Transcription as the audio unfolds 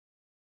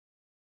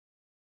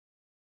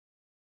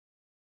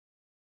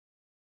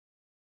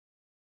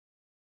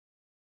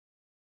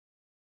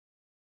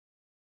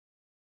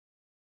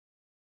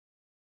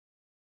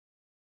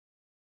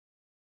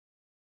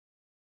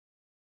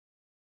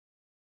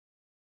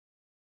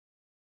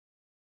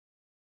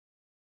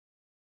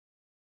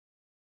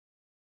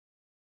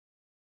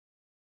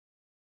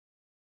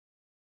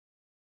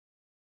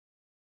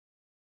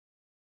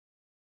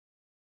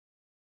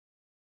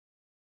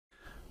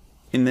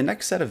In the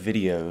next set of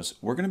videos,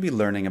 we're going to be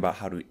learning about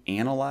how to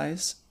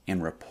analyze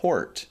and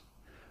report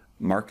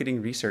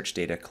marketing research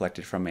data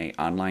collected from an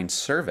online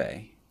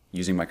survey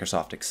using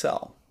Microsoft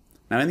Excel.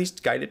 Now in these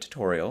guided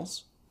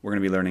tutorials, we're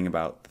going to be learning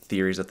about the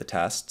theories of the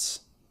tests,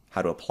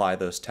 how to apply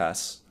those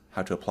tests,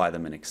 how to apply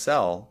them in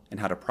Excel,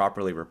 and how to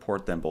properly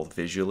report them both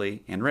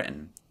visually and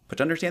written. But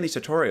to understand these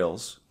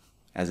tutorials,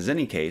 as is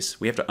any case,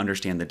 we have to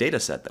understand the data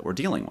set that we're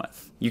dealing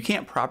with. You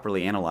can't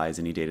properly analyze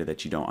any data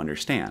that you don't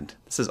understand.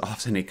 This is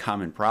often a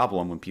common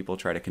problem when people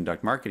try to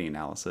conduct marketing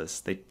analysis.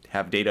 They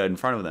have data in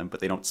front of them, but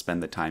they don't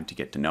spend the time to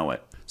get to know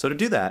it. So to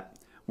do that,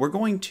 we're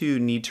going to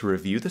need to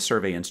review the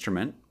survey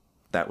instrument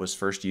that was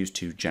first used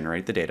to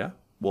generate the data.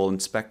 We'll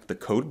inspect the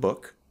code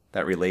book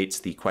that relates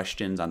the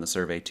questions on the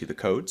survey to the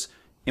codes,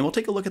 and we'll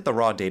take a look at the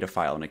raw data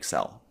file in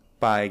Excel.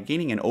 By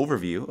gaining an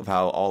overview of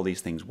how all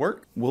these things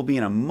work, we'll be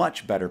in a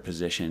much better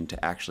position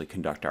to actually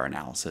conduct our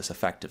analysis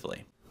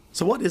effectively.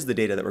 So what is the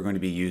data that we're going to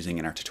be using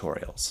in our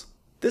tutorials?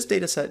 This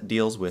data set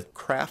deals with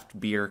craft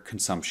beer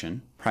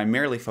consumption,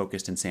 primarily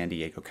focused in San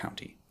Diego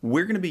County.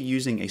 We're going to be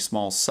using a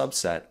small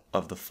subset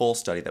of the full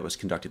study that was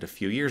conducted a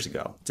few years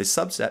ago. It's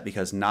a subset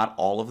because not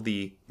all of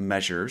the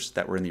measures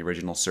that were in the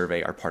original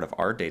survey are part of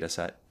our data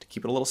set, to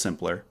keep it a little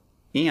simpler.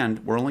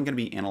 And we're only going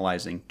to be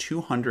analyzing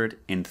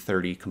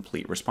 230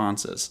 complete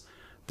responses.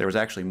 There was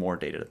actually more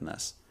data than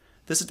this.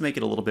 This is to make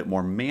it a little bit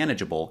more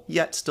manageable,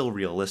 yet still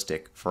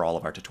realistic for all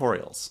of our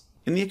tutorials.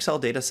 In the Excel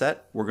dataset,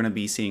 we're going to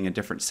be seeing a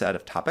different set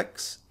of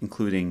topics,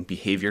 including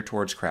behavior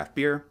towards craft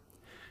beer,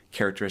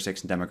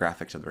 characteristics and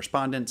demographics of the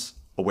respondents,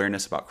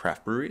 awareness about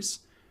craft breweries,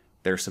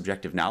 their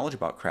subjective knowledge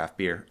about craft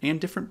beer, and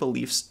different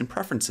beliefs and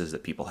preferences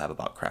that people have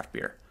about craft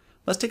beer.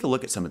 Let's take a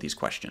look at some of these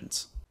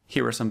questions.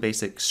 Here are some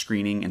basic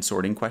screening and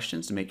sorting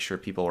questions to make sure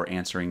people are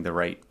answering the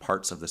right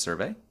parts of the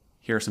survey.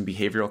 Here are some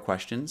behavioral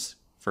questions,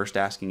 first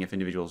asking if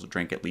individuals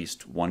drank at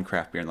least one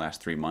craft beer in the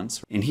last 3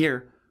 months. And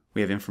here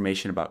we have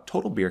information about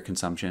total beer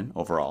consumption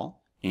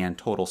overall and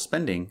total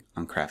spending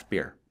on craft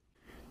beer.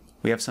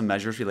 We have some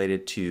measures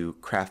related to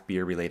craft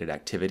beer related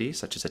activities,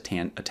 such as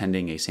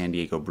attending a San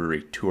Diego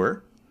brewery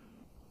tour.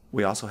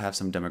 We also have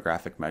some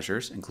demographic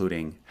measures,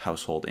 including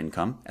household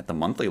income at the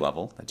monthly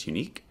level, that's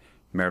unique,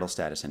 marital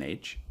status and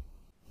age.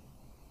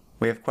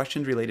 We have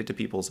questions related to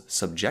people's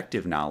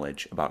subjective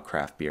knowledge about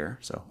craft beer.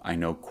 So I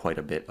know quite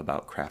a bit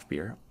about craft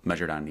beer,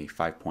 measured on the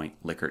 5-point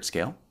Likert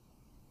scale.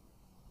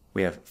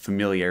 We have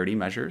familiarity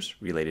measures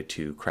related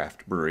to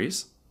craft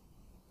breweries.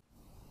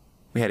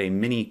 We had a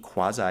mini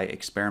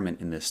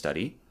quasi-experiment in this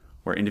study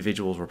where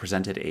individuals were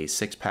presented a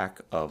 6-pack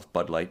of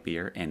Bud Light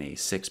beer and a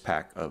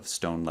 6-pack of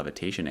Stone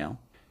Levitation Ale.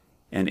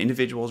 And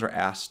individuals are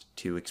asked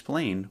to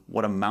explain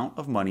what amount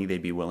of money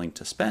they'd be willing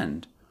to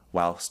spend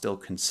while still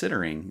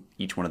considering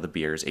each one of the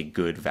beers a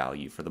good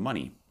value for the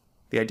money.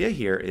 The idea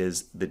here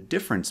is the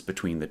difference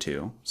between the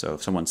two. So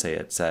if someone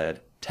said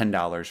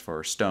 $10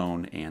 for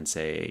Stone and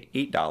say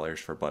 $8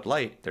 for Bud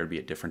Light, there'd be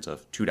a difference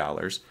of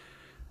 $2.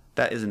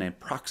 That is an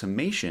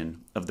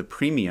approximation of the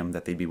premium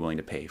that they'd be willing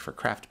to pay for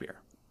craft beer.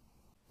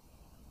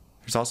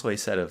 There's also a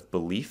set of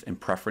belief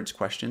and preference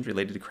questions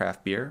related to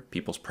craft beer,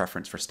 people's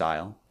preference for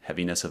style,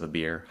 heaviness of a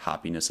beer,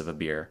 hoppiness of a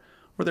beer,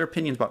 or their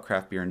opinions about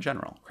craft beer in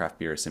general. Craft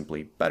beer is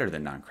simply better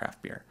than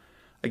non-craft beer.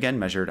 Again,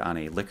 measured on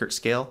a Likert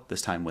scale,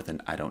 this time with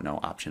an I don't know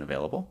option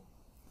available.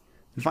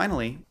 And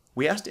finally,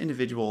 we asked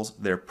individuals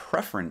their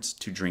preference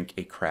to drink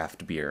a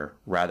craft beer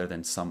rather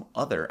than some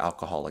other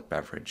alcoholic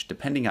beverage,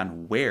 depending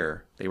on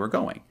where they were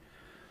going.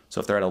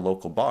 So if they're at a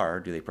local bar,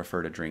 do they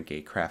prefer to drink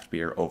a craft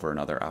beer over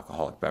another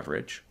alcoholic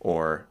beverage?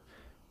 Or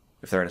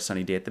if they're at a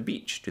sunny day at the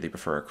beach, do they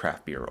prefer a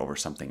craft beer over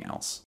something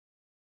else?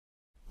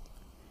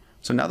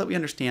 So now that we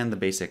understand the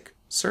basic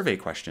survey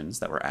questions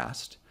that were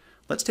asked,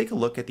 let's take a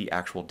look at the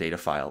actual data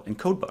file in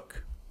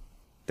Codebook.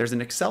 There's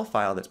an Excel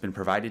file that's been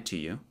provided to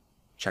you.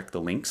 Check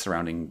the link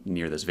surrounding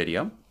near this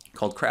video,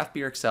 called Craft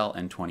Beer Excel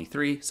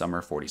N23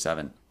 Summer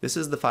 47. This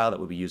is the file that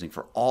we'll be using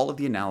for all of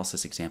the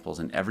analysis examples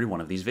in every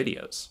one of these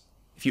videos.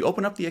 If you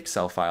open up the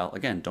Excel file,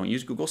 again, don't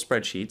use Google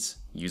Spreadsheets,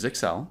 use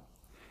Excel.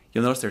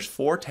 You'll notice there's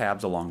 4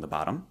 tabs along the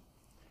bottom,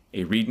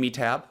 a README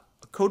tab,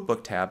 a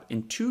Codebook tab,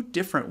 in 2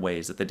 different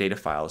ways that the data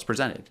file is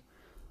presented.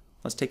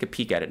 Let's take a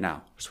peek at it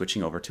now,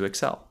 switching over to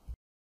Excel.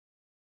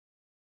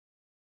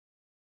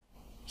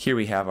 Here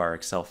we have our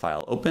Excel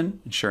file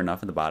open, and sure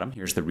enough at the bottom,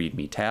 here's the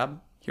README tab.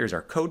 Here's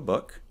our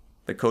codebook.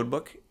 The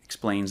codebook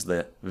explains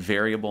the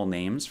variable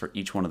names for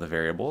each one of the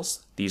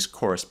variables. These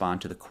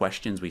correspond to the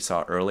questions we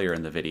saw earlier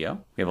in the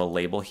video. We have a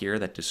label here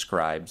that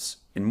describes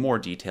in more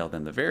detail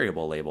than the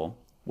variable label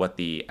what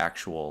the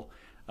actual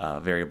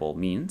variable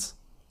means.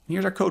 And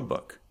here's our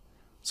codebook.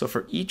 So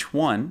for each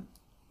one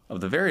of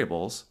the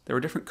variables, there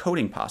were different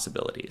coding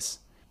possibilities.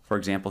 For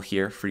example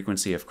here,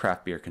 frequency of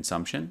craft beer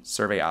consumption.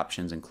 Survey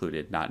options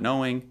included not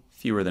knowing,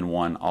 fewer than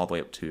 1, all the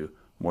way up to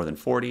more than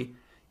 40.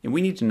 And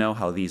we need to know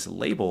how these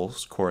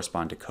labels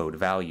correspond to code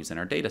values in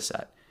our data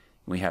set.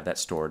 And we have that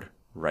stored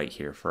right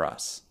here for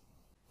us.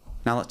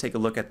 Now let's take a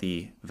look at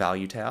the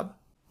Value tab.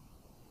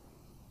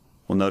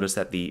 We'll notice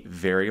that the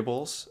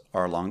variables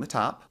are along the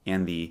top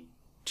and the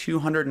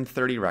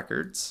 230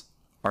 records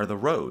are the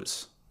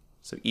rows.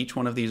 So each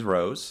one of these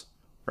rows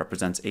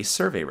represents a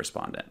survey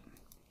respondent.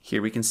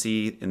 Here we can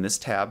see in this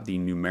tab the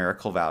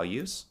numerical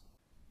values.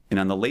 And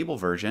on the label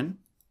version,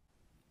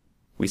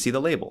 we see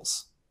the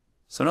labels.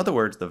 So in other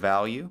words, the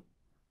value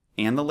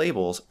and the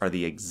labels are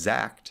the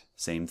exact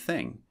same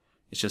thing.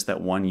 It's just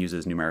that one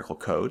uses numerical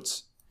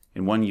codes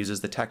and one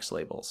uses the text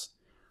labels.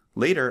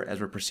 Later, as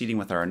we're proceeding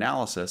with our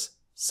analysis,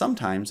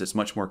 sometimes it's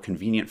much more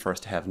convenient for us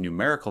to have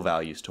numerical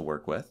values to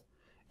work with,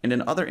 and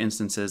in other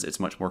instances, it's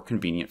much more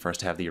convenient for us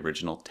to have the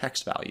original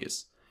text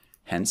values.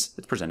 Hence,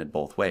 it's presented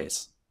both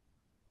ways.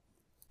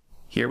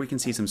 Here we can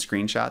see some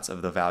screenshots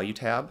of the Value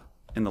tab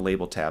and the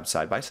Label tab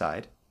side by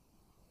side.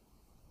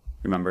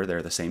 Remember,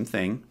 they're the same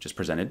thing, just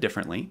presented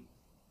differently.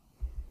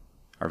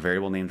 Our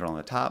variable names are on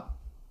the top.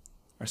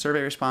 Our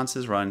survey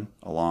responses run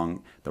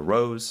along the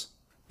rows.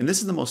 And this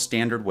is the most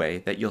standard way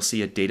that you'll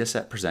see a data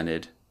set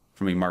presented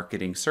from a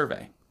marketing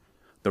survey.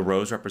 The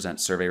rows represent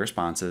survey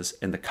responses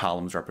and the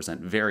columns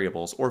represent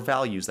variables or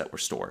values that were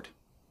stored.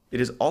 It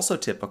is also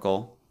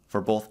typical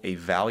for both a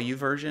value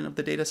version of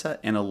the dataset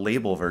and a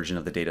label version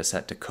of the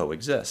dataset to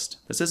coexist.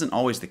 This isn't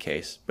always the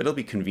case, but it'll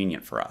be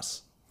convenient for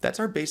us. That's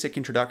our basic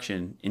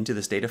introduction into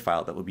this data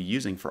file that we'll be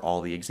using for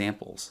all the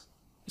examples.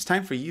 It's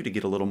time for you to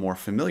get a little more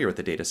familiar with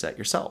the dataset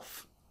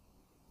yourself.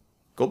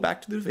 Go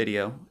back to the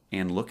video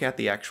and look at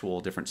the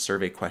actual different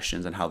survey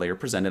questions and how they are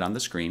presented on the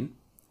screen.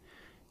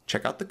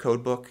 Check out the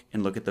codebook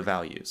and look at the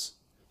values.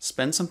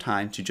 Spend some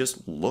time to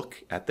just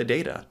look at the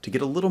data to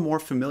get a little more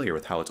familiar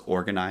with how it's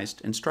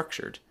organized and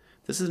structured.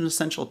 This is an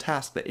essential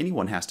task that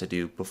anyone has to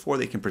do before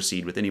they can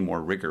proceed with any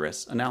more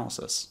rigorous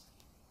analysis.